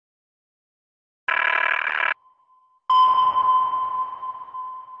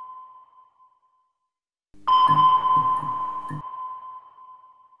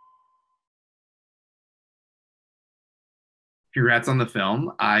Congrats on the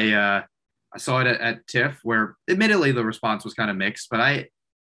film. I saw it at TIFF, where admittedly the response was kind of mixed, but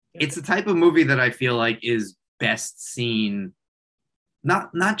it's the type of movie that I feel like is best seen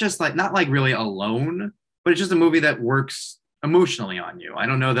not just like not like really alone, but it's just a movie that works emotionally on you. I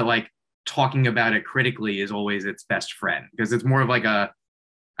don't know that like talking about it critically is always its best friend because it's more of like a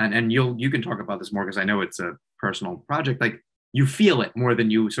and you can talk about this more because I know it's a personal project. Like you feel it more than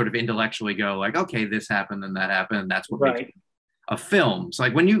you sort of intellectually go like, okay, this happened and that happened, and that's what makes Right. a film. So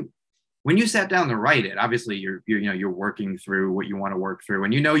like when you sat down to write it, obviously you're working through what you want to work through,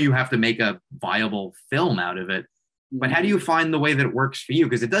 and you have to make a viable film out of it. But how do Mhm. you find the way that it works for you?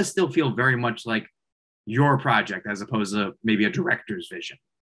 Because it does still feel very much like your project as opposed to maybe a director's vision.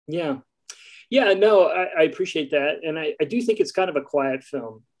 Yeah. Yeah, no, I appreciate that. And I do think it's kind of a quiet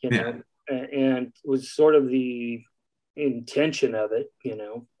film, Yeah, and was sort of the intention of it,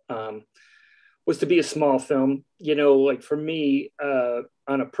 was to be a small film. Like for me,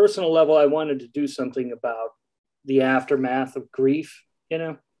 on a personal level, I wanted to do something about the aftermath of grief,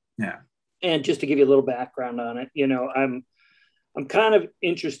 yeah, and just to give you a little background on it, I'm kind of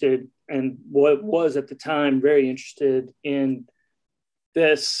interested, and what was at the time very interested in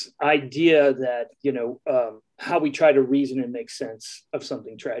this idea that how we try to reason and make sense of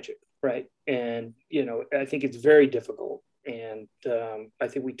something tragic, right? And I think it's very difficult, and I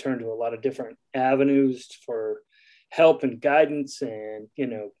think we turn to a lot of different avenues for help and guidance, and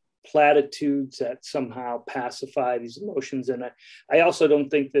platitudes that somehow pacify these emotions. And I also don't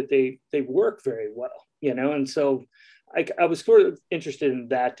think that they work very well, and so I was sort of interested in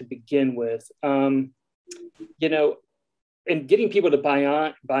that to begin with. You know, and getting people to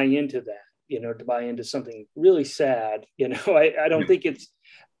buy into that, to buy into something really sad. I don't think it's,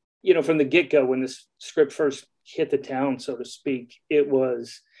 from the get-go, when this script first hit the town, so to speak, it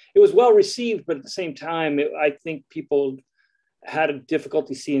was well received, but at the same time, I think people had a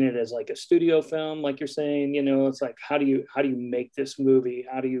difficulty seeing it as like a studio film, like you're saying. It's like, how do you make this movie?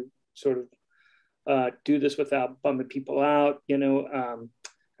 How do you sort of do this without bumming people out?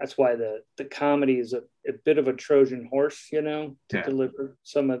 That's why the comedy is a bit of a Trojan horse, to yeah. deliver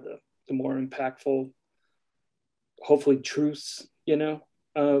some of the more impactful, hopefully, truths,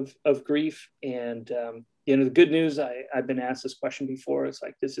 of grief. And the good news, I've been asked this question before. It's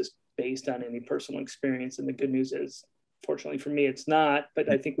like, this is based on any personal experience, and the good news is, fortunately for me, it's not. But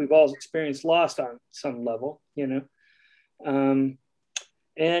I think we've all experienced loss on some level. Um,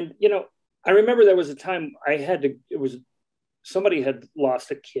 and I remember there was a time I had to. It was somebody had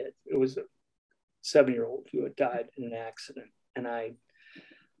lost a kid. It was a 7-year-old who had died in an accident, and I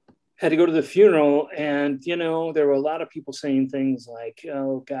had to go to the funeral. And there were a lot of people saying things like,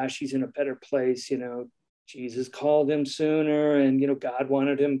 "Oh gosh, he's in a better place." Jesus called him sooner, and God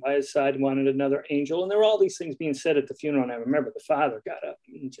wanted him by his side, wanted another angel, and there were all these things being said at the funeral. And I remember the father got up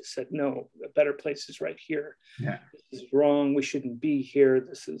and just said, "No, a better place is right here. Yeah. This is wrong. We shouldn't be here.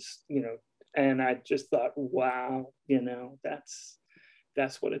 This is." And I just thought, wow, that's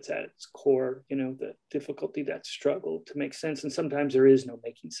what it's at its core, the difficulty, that struggle to make sense. And sometimes there is no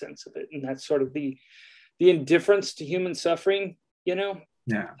making sense of it. And that's sort of the indifference to human suffering, Yeah.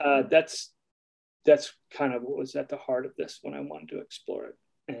 that's kind of what was at the heart of this when I wanted to explore it.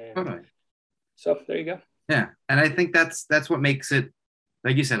 And Totally. so there you go. Yeah. And I think that's what makes it,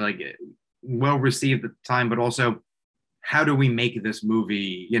 like you said, like well received at the time, but also how do we make this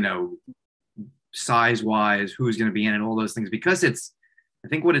movie, size wise, who's going to be in it, all those things, because I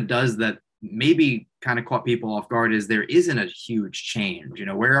think what it does that maybe kind of caught people off guard is there isn't a huge change,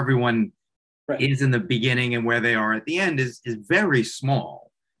 where everyone Right. is in the beginning and where they are at the end is very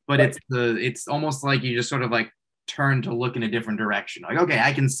small, but Right. it's almost like you just sort of like turn to look in a different direction. Like, okay,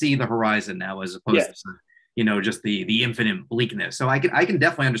 I can see the horizon now as opposed Yes. to, just the infinite bleakness. So I can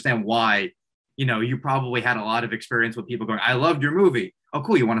definitely understand why, you probably had a lot of experience with people going, I loved your movie. Oh,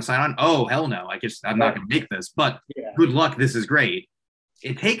 cool. You want to sign on? Oh, hell no. I'm not Right. going to make this, but Yeah. good luck. This is great.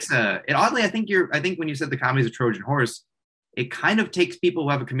 It oddly, I think when you said the comedy is a Trojan horse, it kind of takes people who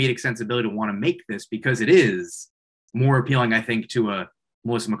have a comedic sensibility to want to make this because it is more appealing, I think, to a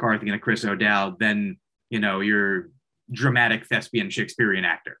Melissa McCarthy and a Chris O'Dowd than, your dramatic thespian Shakespearean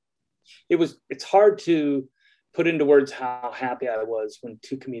actor. It's hard to put into words how happy I was when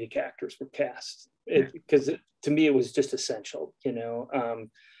two comedic actors were cast, Yeah. because to me it was just essential, and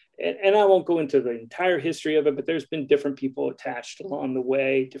I won't go into the entire history of it, but there's been different people attached along the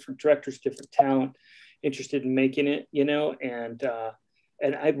way, different directors, different talent interested in making it, and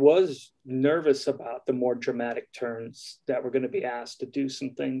I was nervous about the more dramatic turns that were going to be asked to do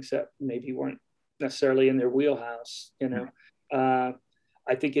some things that maybe weren't necessarily in their wheelhouse.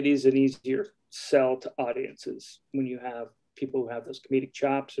 I think it is an easier sell to audiences when you have people who have those comedic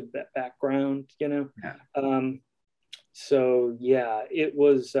chops of that background, you know. Yeah. So yeah, it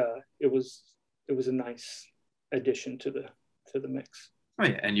was a nice addition to the mix. Oh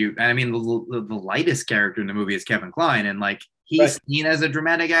yeah, and I mean, the lightest character in the movie is Kevin Kline, and like he's Right. seen as a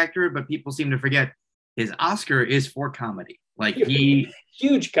dramatic actor, but people seem to forget his Oscar is for comedy. Like he,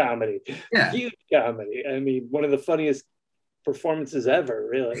 Huge comedy, yeah, huge comedy. I mean, one of the funniest performances ever,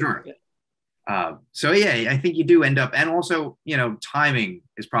 really. sure. So yeah, I think you do end up, and also timing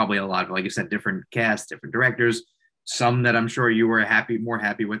is probably a lot of, like you said, different casts, different directors. Some that I'm sure you were more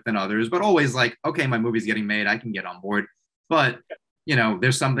happy with than others, but always like, okay, my movie's getting made, I can get on board. But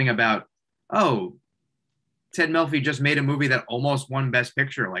there's something about, oh, Ted Melfi just made a movie that almost won Best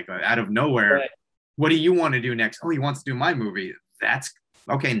Picture, like out of nowhere. Right. What do you want to do next? Oh, he wants to do my movie. That's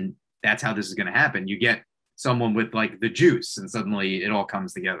okay. That's how this is going to happen. You get someone with like the juice, and suddenly it all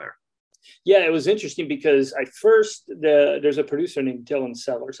comes together. Yeah, it was interesting because there's a producer named Dylan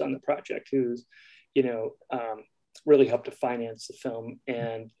Sellers on the project who's, really helped to finance the film,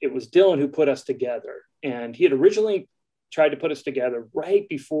 and it was Dylan who put us together. And he had originally tried to put us together right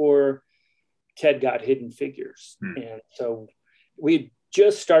before Ted got Hidden Figures, and so we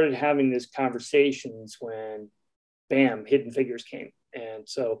just started having these conversations when, bam, Hidden Figures came. And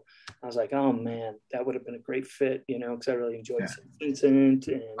so I was like, oh man, that would have been a great fit, because I really enjoyed St. Vincent.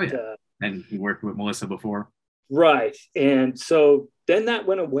 And and you worked with Melissa before. Right. And so then that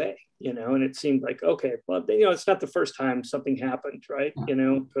went away, and it seemed like, okay, well, it's not the first time something happened, right?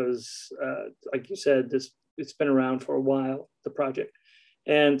 Because like you said, it's been around for a while, the project.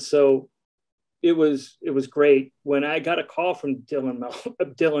 And so it was great. When I got a call from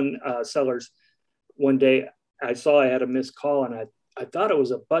Dylan Sellers one day, I saw I had a missed call, and I thought it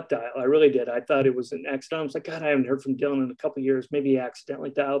was a butt dial. I really did. I thought it was an accident. I was like, God, I haven't heard from Dylan in a couple of years. Maybe he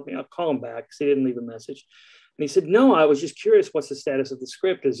accidentally dialed me. I'll call him back because he didn't leave a message. And he said, no, I was just curious, what's the status of the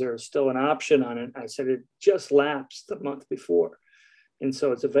script? Is there still an option on it? I said, it just lapsed the month before, and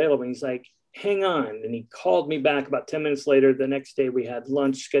so it's available. And he's like, hang on. And he called me back about 10 minutes later. The next day we had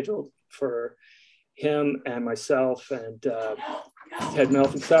lunch scheduled for him and myself and Ted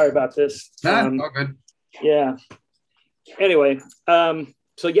Melfi. Sorry about this. All good. Yeah. Anyway,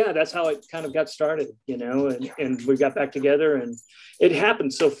 so yeah, that's how it kind of got started, and we got back together, and it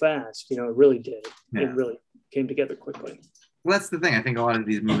happened so fast, it really did. Yeah. It really came together quickly. Well, that's the thing. I think a lot of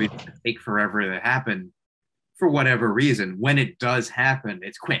these movies take forever to happen for whatever reason. When it does happen,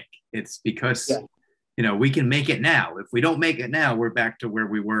 it's quick. It's because, we can make it now. If we don't make it now, we're back to where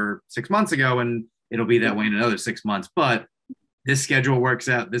we were 6 months ago, and it'll be that way in another 6 months. But this schedule works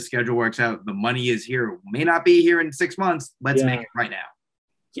out. The money is here. May not be here in 6 months. Let's make it right now.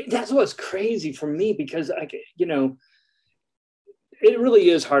 Yeah, that's what's crazy for me, because it really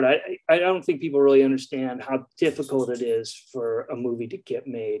is hard. I don't think people really understand how difficult it is for a movie to get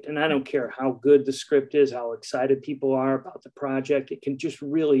made. And I don't care how good the script is, how excited people are about the project. It can just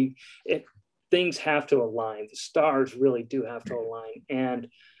really, things have to align. The stars really do have to align. And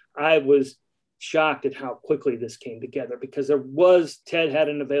I was shocked at how quickly this came together, because Ted had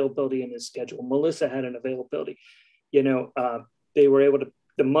an availability in his schedule. Melissa had an availability. They were able to,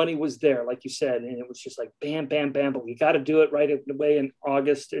 the money was there, like you said, and it was just like bam, bam, bam, but we got to do it right away in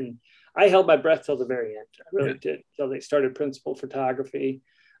August. And I held my breath till the very end. I really did. Till they started principal photography.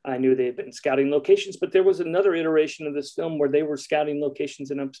 I knew they had been scouting locations, but there was another iteration of this film where they were scouting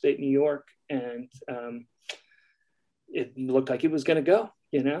locations in upstate New York, and it looked like it was going to go.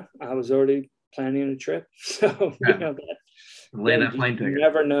 I was already planning a trip, so that plane ticket. You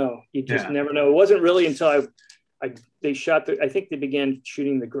never know. You just never know. It wasn't really until they shot I think they began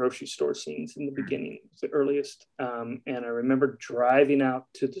shooting the grocery store scenes in the beginning, the earliest. And I remember driving out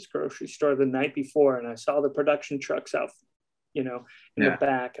to this grocery store the night before, and I saw the production trucks out, in the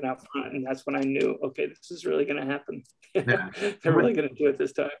back and out front. And that's when I knew, okay, this is really going to happen. They're really going to do it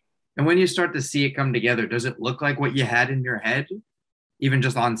this time. And when you start to see it come together, does it look like what you had in your head, even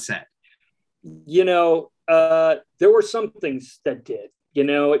just on set? There were some things that did,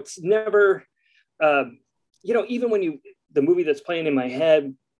 it's never, even when the movie that's playing in my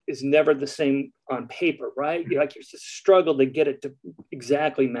head is never the same on paper, right? You just struggle to get it to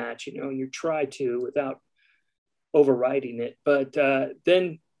exactly match, and you try to without overriding it. But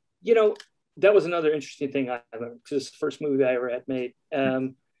then, that was another interesting thing I learned, because it's the first movie I ever had made.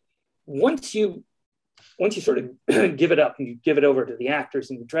 Once you sort of give it up and you give it over to the actors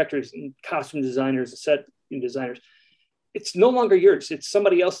and the directors and costume designers, the set designers, it's no longer yours. It's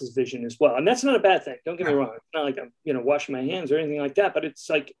somebody else's vision as well. And that's not a bad thing. Don't get me wrong. It's not like I'm, washing my hands or anything like that, but it's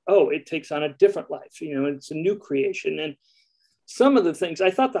like, it takes on a different life, it's a new creation. And some of the things,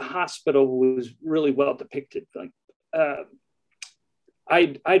 I thought the hospital was really well depicted. Like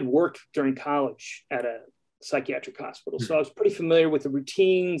I'd worked during college at a psychiatric hospital, so I was pretty familiar with the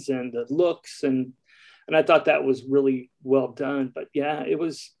routines and the looks, and I thought that was really well done. But yeah, it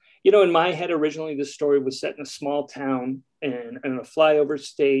was, in my head originally, this story was set in a small town and in a flyover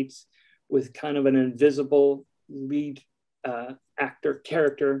state with kind of an invisible lead actor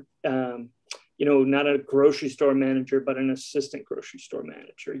character. Not a grocery store manager, but an assistant grocery store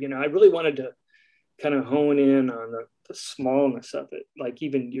manager. I really wanted to kind of hone in on the smallness of it. Like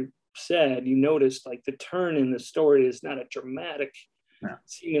even you said, you noticed like the turn in the story is not a dramatic,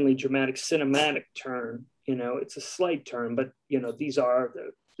 seemingly dramatic cinematic turn. It's a slight turn, but these are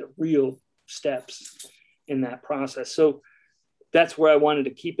the real steps in that process. So that's where I wanted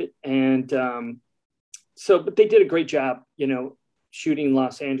to keep it. And but they did a great job, shooting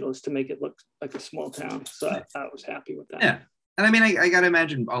Los Angeles to make it look like a small town. So I was happy with that. Yeah. And I mean, I got to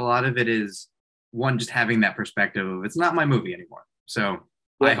imagine a lot of it is one, just having that perspective of it's not my movie anymore. So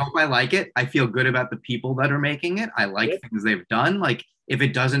I hope I like it. I feel good about the people that are making it. I like things they've done. Like if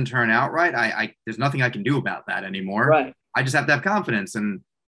it doesn't turn out right, I there's nothing I can do about that anymore. Right. I just have to have confidence. And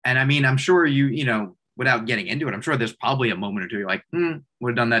I mean, I'm sure without getting into it, I'm sure there's probably a moment or two you're like, would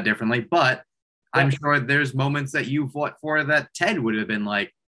have done that differently. But I'm sure there's moments that you fought for that Ted would have been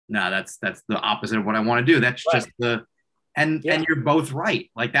like, no, that's the opposite of what I want to do. That's just and you're both right.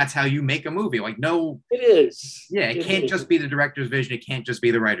 Like that's how you make a movie. Like no, it is. Yeah, it can't just be the director's vision. It can't just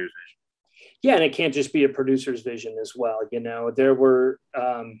be the writer's vision. Yeah, and it can't just be a producer's vision as well. There were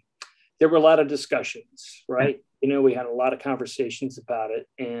a lot of discussions, right? We had a lot of conversations about it,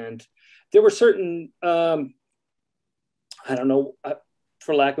 and there were certain, I don't know,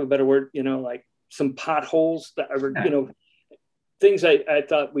 for lack of a better word, like some potholes that were, things I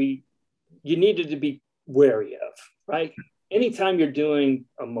thought you needed to be wary of, right? Anytime you're doing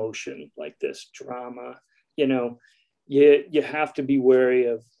emotion like this, drama, you have to be wary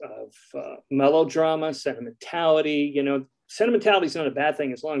of melodrama, sentimentality. Sentimentality is not a bad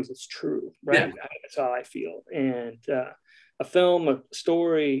thing as long as it's true, right? That's how I feel. And a film, a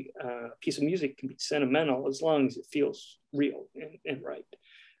story, a piece of music can be sentimental as long as it feels real and right.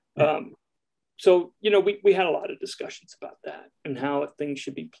 So we had a lot of discussions about that and how things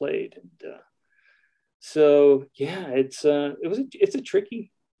should be played. And so yeah, it's a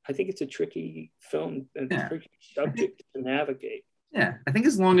tricky. I think it's a tricky film and tricky subject to navigate. Yeah, I think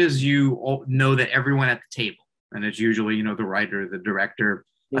as long as you all know that everyone at the table, and it's usually the writer, the director,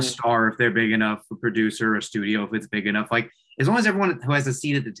 a star if they're big enough, a producer, a studio if it's big enough. Like as long as everyone who has a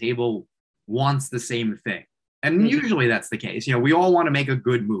seat at the table wants the same thing, and usually that's the case. We all want to make a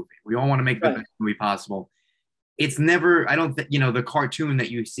good movie. We all want to make the best movie possible. It's never, I don't think, the cartoon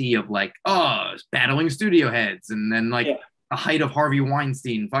that you see of like, battling studio heads and then like the height of Harvey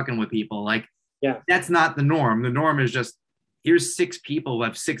Weinstein fucking with people. Like, that's not the norm. The norm is just, here's 6 people who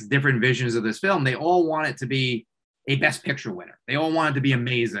have 6 different visions of this film. They all want it to be a best picture winner. They all want it to be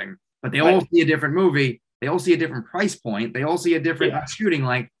amazing, but they all see a different movie. They all see a different price point. They all see a different shooting.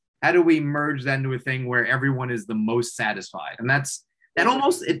 Like, how do we merge that into a thing where everyone is the most satisfied? And that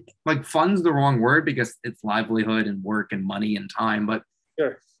almost, it like fun's the wrong word because it's livelihood and work and money and time, but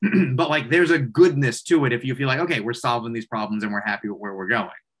but like there's a goodness to it if you feel like, okay, we're solving these problems and we're happy with where we're going.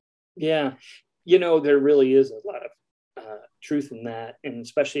 Yeah. There really is a lot of truth in that. And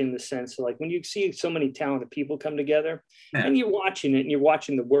especially in the sense of like when you see so many talented people come together and you're watching it and you're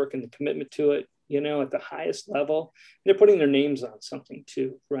watching the work and the commitment to it, at the highest level, they're putting their names on something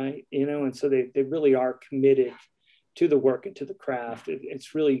too, right? And so they really are committed to the work and to the craft.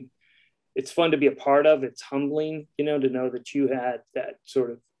 It's fun to be a part of. It's humbling, to know that you had that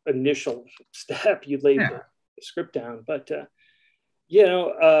sort of initial step. You laid the script down, but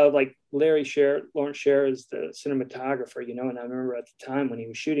like Lawrence Sher is the cinematographer, and I remember at the time when he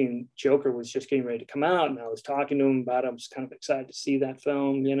was shooting, Joker was just getting ready to come out, and I was talking to him about it. I was kind of excited to see that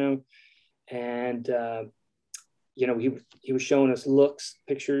film, and he was showing us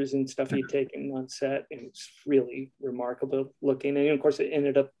pictures and stuff he'd taken on set, and it's really remarkable looking. And of course, it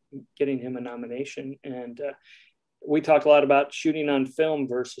ended up getting him a nomination. And we talked a lot about shooting on film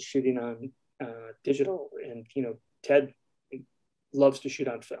versus shooting on digital. And Ted loves to shoot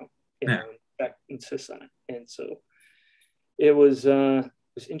on film. In fact, insists on it. And so it was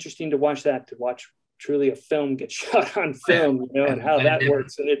interesting to watch truly a film get shot on film, and how that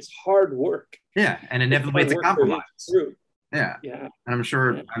works. And it's hard work. Yeah. And inevitably it's a compromise. Yeah. And I'm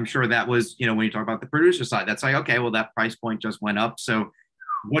sure that was, when you talk about the producer side, that's like, okay, well, that price point just went up. So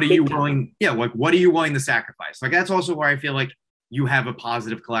what are you willing? Yeah. Like, what are you willing to sacrifice? Like, that's also where I feel like you have a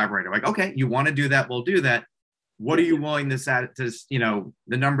positive collaborator. Like, okay, you want to do that. We'll do that. What are you willing to the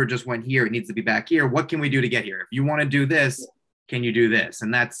number just went here. It needs to be back here. What can we do to get here? If you want to do this, can you do this?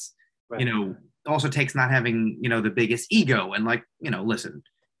 And that's, Right. also takes not having, the biggest ego. And like, listen,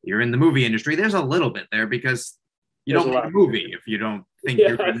 you're in the movie industry, there's a little bit there because you There's don't a make lot. a movie if you don't think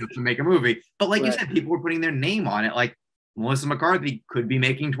you're Yeah. good enough to make a movie. But like you Right. said, people were putting their name on it. Like Melissa McCarthy could be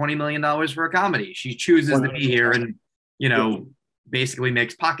making $20 million for a comedy. She chooses to be here 100%. and, Yeah. basically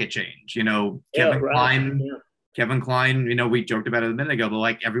makes pocket change. Yeah. Right. Yeah. Kevin Kline, we joked about it a minute ago, but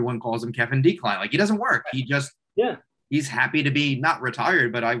like everyone calls him Kevin D. Kline. Like he doesn't work. Yeah. He's happy to be not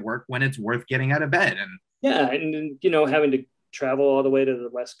retired, but I work when it's worth getting out of bed. And Yeah. And, having to travel all the way to the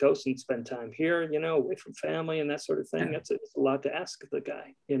West Coast and spend time here, away from family and that sort of thing. yeah, It's a lot to ask of the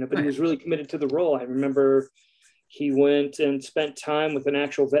guy, but he right. was really committed to the role. I remember he went and spent time with an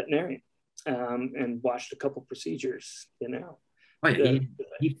actual veterinarian and watched a couple procedures, Oh, yeah, The-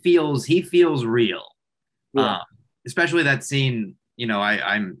 he feels real. yeah. Um, Especially that scene,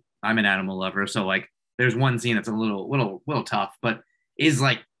 I'm an animal lover, so like there's one scene that's a little tough, but is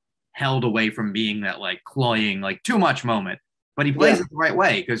like held away from being that like cloying, like too much moment. But he plays Yeah. it the right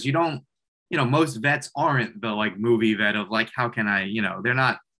way because you don't, most vets aren't the like movie vet of like, how can I, they're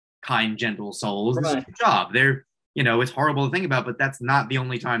not kind, gentle souls. This is Right. their job. They're, it's horrible to think about, but that's not the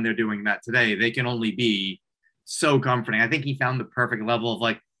only time they're doing that today. They can only be so comforting. I think he found the perfect level of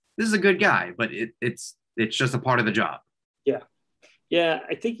like, this is a good guy, but it's just a part of the job. Yeah. Yeah.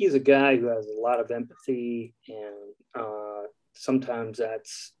 I think he's a guy who has a lot of empathy, and sometimes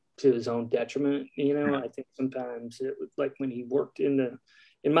that's to his own detriment. Yeah. I think sometimes it was like when he worked in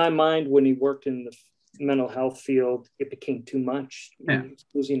my mind, when he worked in the mental health field, it became too much. Yeah. He was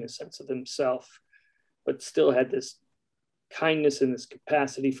losing a sense of himself, but still had this kindness and this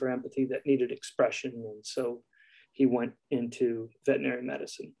capacity for empathy that needed expression. And so he went into veterinary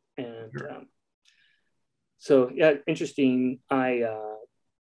medicine. And Sure. so, yeah, interesting.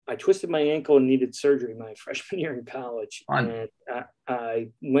 I twisted my ankle and needed surgery my freshman year in college. Fun. And I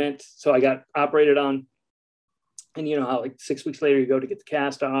went, so I got operated on. And you know how like 6 weeks later you go to get the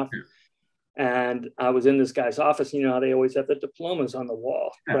cast off. Yeah. And I was in this guy's office. How they always have the diplomas on the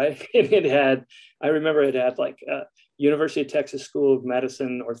wall, Yeah. right? And I remember it had like University of Texas School of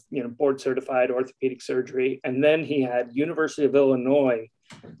Medicine, or board certified orthopedic surgery. And then he had University of Illinois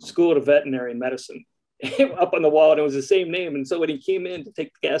School of Veterinary Medicine up on the wall, and it was the same name. And so when he came in to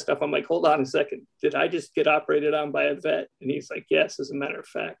take the cast off, I'm like, hold on a second, did I just get operated on by a vet? And he's like, yes, as a matter of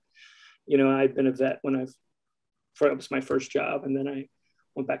fact. I'd been a vet it was my first job, and then I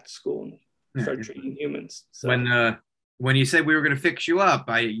went back to school and started treating humans. So When you said we were going to fix you up,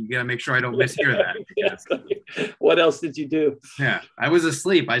 you got to make sure I don't mishear that. Yeah. What else did you do? Yeah, I was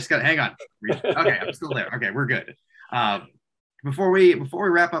asleep. I just got hang on. Okay, I'm still there. Okay, we're good. Before we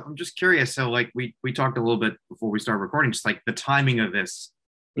wrap up, I'm just curious. So like we talked a little bit before we started recording, just like the timing of this,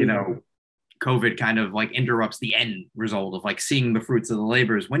 COVID kind of like interrupts the end result of like seeing the fruits of the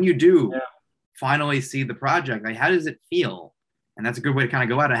labors. When you do finally see the project, like how does it feel? And that's a good way to kind of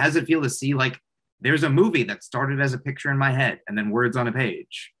go at it. How does it feel to see like there's a movie that started as a picture in my head and then words on a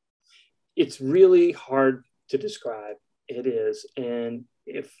page? It's really hard to describe. It is. And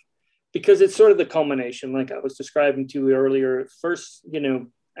because it's sort of the culmination, like I was describing to you earlier, first,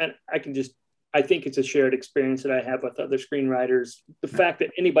 and I think it's a shared experience that I have with other screenwriters. The fact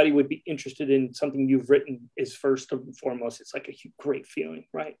that anybody would be interested in something you've written is first and foremost, it's like a great feeling,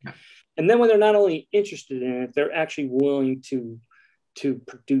 right? Yeah. And then when they're not only interested in it, they're actually willing to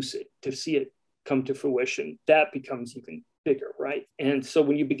produce it, to see it come to fruition. That becomes even bigger, right? And so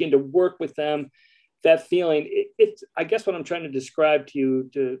when you begin to work with them, that feeling, it's I guess what I'm trying to describe to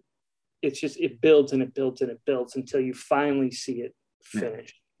you, it's just, it builds and it builds and it builds until you finally see it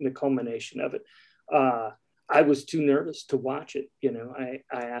finished. The culmination of it. I was too nervous to watch it. I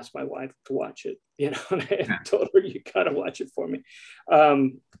asked my wife to watch it, and I told her, you got to watch it for me.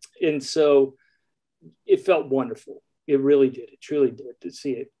 And so it felt wonderful. It really did. It truly did, to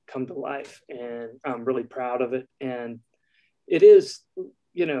see it come to life. And I'm really proud of it. And it is,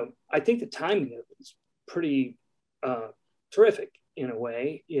 I think the timing of it is pretty terrific in a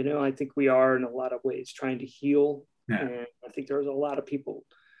way. I think we are in a lot of ways trying to heal. Yeah. And I think there's a lot of people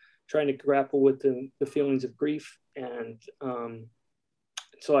trying to grapple with the feelings of grief. And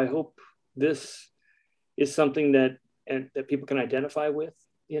so I hope this is something that people can identify with,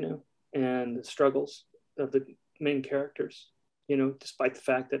 and the struggles of the main characters, despite the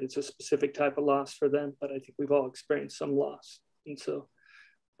fact that it's a specific type of loss for them. But I think we've all experienced some loss. And so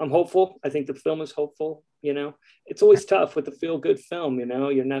I'm hopeful. I think the film is hopeful. It's always tough with a feel-good film,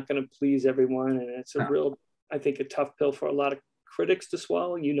 you're not going to please everyone. And it's I think a tough pill for a lot of critics to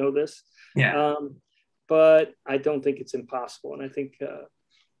swallow, this. Yeah. But I don't think it's impossible. And I think, there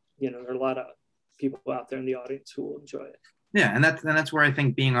are a lot of people out there in the audience who will enjoy it. Yeah, and that's where I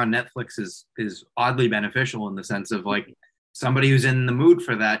think being on Netflix is oddly beneficial in the sense of like somebody who's in the mood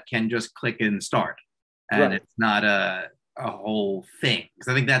for that can just click and start, and Right. it's not a whole thing.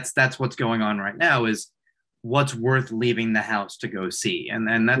 Because I think that's what's going on right now is what's worth leaving the house to go see, and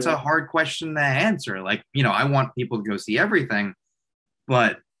that's Yeah. a hard question to answer. Like I want people to go see everything,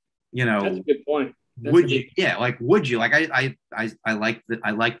 but you That's a know, good point. That's a would you? good. Yeah, like would you? Like I like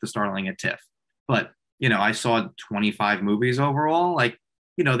the Starling at TIFF, but I saw 25 movies overall. Like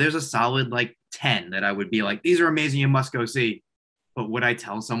there's a solid like 10 that I would be like, these are amazing, you must go see. But would I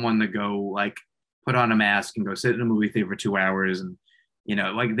tell someone to go like put on a mask and go sit in a movie theater for 2 hours? And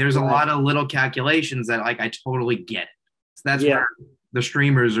like there's a Right. lot of little calculations that like I totally get it. So that's Yeah. where the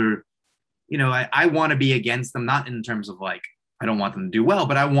streamers are. I want to be against them, not in terms of like I don't want them to do well,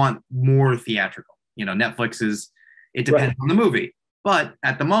 but I want more theatrical. Netflix is it depends Right. on the movie. But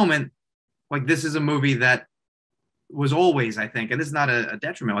at the moment, like this is a movie that was always, I think, and this is not a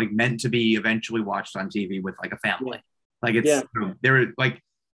detriment, like meant to be eventually watched on TV with like a Yeah. family. Like it's Yeah. they're like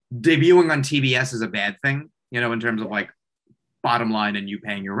debuting on TBS is a bad thing, in terms of like bottom line and you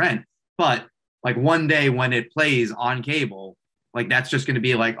paying your rent. But like one day when it plays on cable, like that's just going to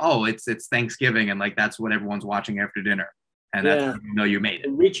be like, oh, it's Thanksgiving, and like that's what everyone's watching after dinner, and that's Yeah. you made it.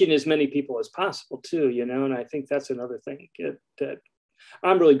 Reaching as many people as possible too, and I think that's another thing that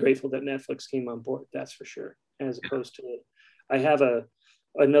I'm really grateful that Netflix came on board. That's for sure. As opposed to, I have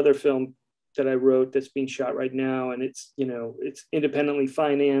another film that I wrote that's being shot right now, and it's independently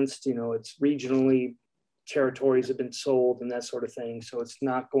financed. It's regionally territories have been sold and that sort of thing. So it's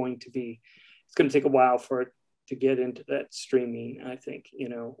not going to be. It's going to take a while for it to get into that streaming. I think Yeah.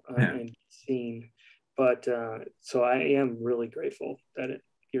 and seen. But so I am really grateful that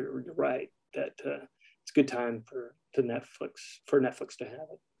you're right that it's a good time for Netflix to have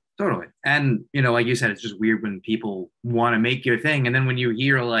it. Totally. And, like you said, it's just weird when people want to make your thing. And then when you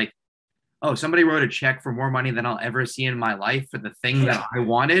hear, like, oh, somebody wrote a check for more money than I'll ever see in my life for the thing that I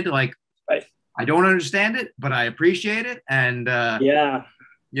wanted, like, Right. I don't understand it, but I appreciate it. And, Yeah.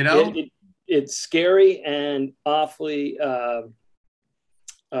 you know, It, it, it's scary and awfully uh,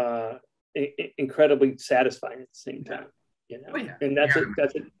 incredibly satisfying at the same time, oh, yeah. and Yeah.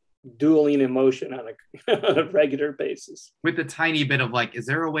 that's a dueling emotion on on a regular basis. With the tiny bit of, like, is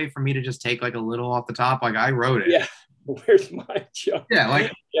there a way for me to just take, like, a little off the top? Like, I wrote it. Yeah. Where's my job? Yeah.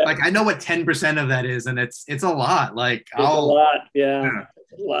 Like, Yeah. like I know what 10% of that is, and it's a lot. Like, It's a lot. Yeah. yeah.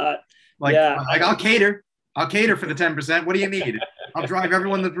 It's a lot. Like, Yeah. like I'll cater. I'll cater for the 10%. What do you need? I'll drive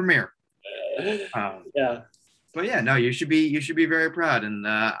everyone to the premiere. Yeah. But yeah, no, you should be very proud. And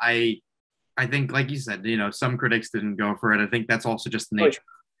I think, like you said, some critics didn't go for it. I think that's also just the Oh, nature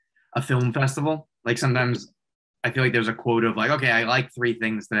of a film festival. Like sometimes I feel like there's a quote of like, okay, I like three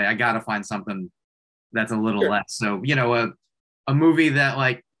things today. I gotta find something that's a little sure. less. So a movie that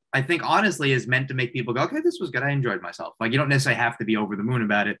like I think honestly is meant to make people go, okay, this was good. I enjoyed myself. Like you don't necessarily have to be over the moon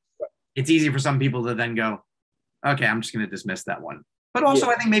about it. It's easy for some people to then go, okay, I'm just gonna dismiss that one. But also,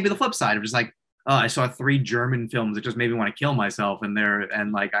 Yeah. I think maybe the flip side of just like, oh, I saw three German films that just made me want to kill myself,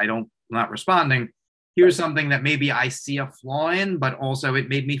 and like I'm not responding. Here's Right. something that maybe I see a flaw in, but also it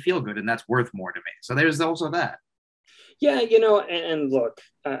made me feel good, and that's worth more to me. So there's also that. Yeah, and look,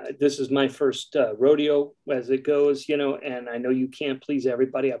 this is my first rodeo as it goes, and I know you can't please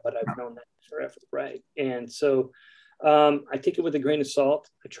everybody, but I've known that forever, right? And so I take it with a grain of salt.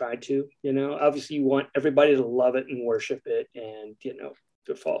 I try to, obviously you want everybody to love it and worship it and,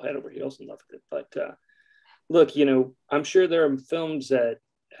 to fall head over heels and love it. But look, I'm sure there are films that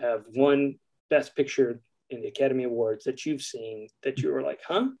have won Best Picture in the Academy Awards that you've seen that you were like,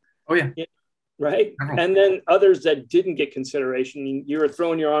 huh? Oh yeah, Right. several. And then others that didn't get consideration, you were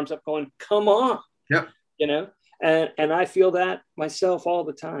throwing your arms up going, come on, Yep. And I feel that myself all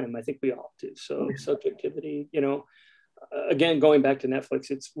the time. I think we all do. So Oh, yeah. subjectivity, again, going back to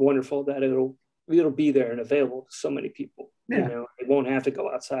Netflix, it's wonderful that it'll be there and available to so many people. Yeah. They won't have to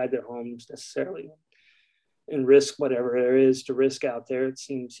go outside their homes necessarily and risk whatever there is to risk out there. It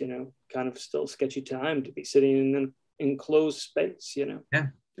seems, kind of still sketchy time to be sitting in an enclosed space, Yeah.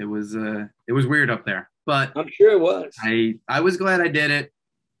 It was weird up there, but I'm sure it was. I was glad I did it.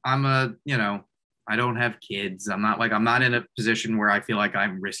 I don't have kids. I'm not in a position where I feel like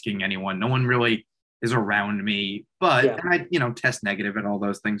I'm risking anyone. No one really is around me, but Yeah. and I test negative and all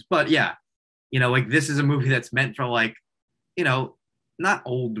those things. But yeah, like this is a movie that's meant for like, not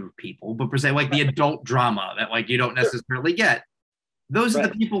older people, but per se like the adult drama that like you don't necessarily get. Those are the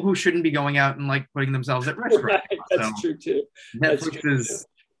Right. people who shouldn't be going out and like putting themselves at risk right Right. now. That's So true too. That's Netflix true is too.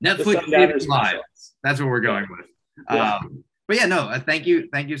 The Netflix saving Sundowners lives. special. That's what we're going with. Yeah. But yeah, no, thank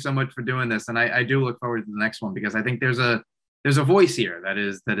you so much for doing this, and I do look forward to the next one because I think there's a there's a voice here that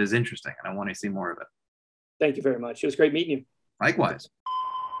is interesting, and I want to see more of it. Thank you very much. It was great meeting you. Likewise.